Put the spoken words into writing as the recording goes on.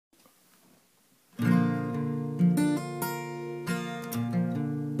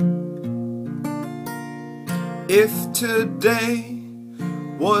If today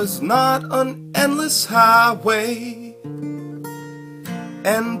was not an endless highway,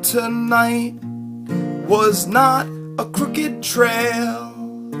 and tonight was not a crooked trail,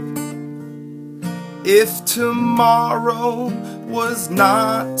 if tomorrow was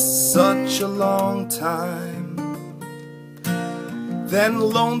not such a long time, then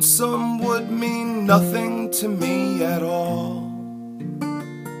lonesome would mean nothing to me at all.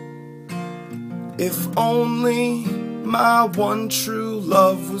 If only my one true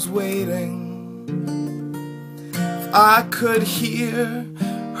love was waiting, if I could hear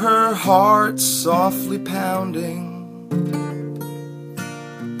her heart softly pounding,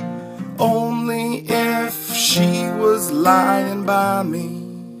 only if she was lying by me,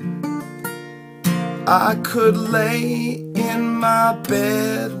 I could lay in my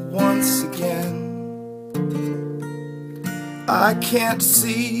bed once again. I can't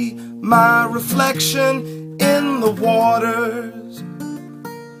see my reflection in the waters,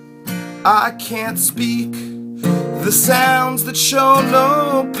 I can't speak the sounds that show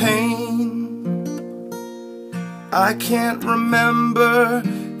no pain, I can't remember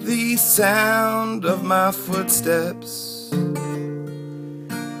the sound of my footsteps,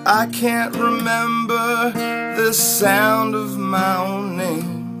 I can't remember the sound of my own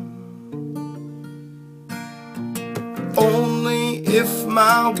name. Only if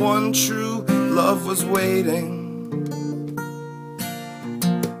my one true love was waiting,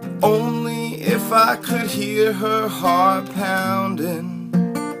 only if I could hear her heart pounding,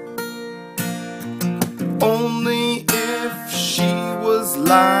 only if she was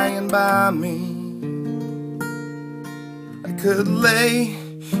lying by me, I could lay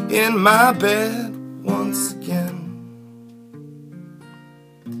in my bed once again.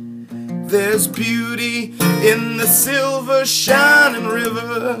 There's beauty in the silver shining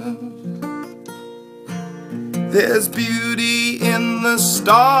river, there's beauty in the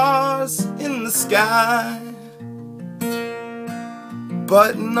stars in the sky,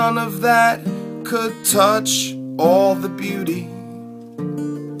 but none of that could touch all the beauty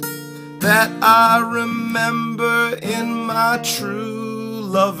that I remember in my true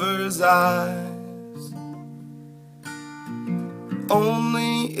lover's eyes.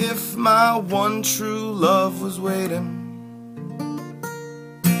 Only if my one true love was waiting,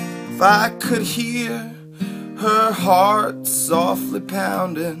 if I could hear her heart softly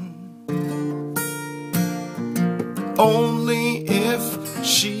pounding, only if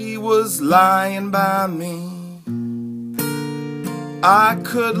she was lying by me, I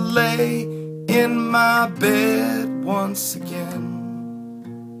could lay in my bed once again.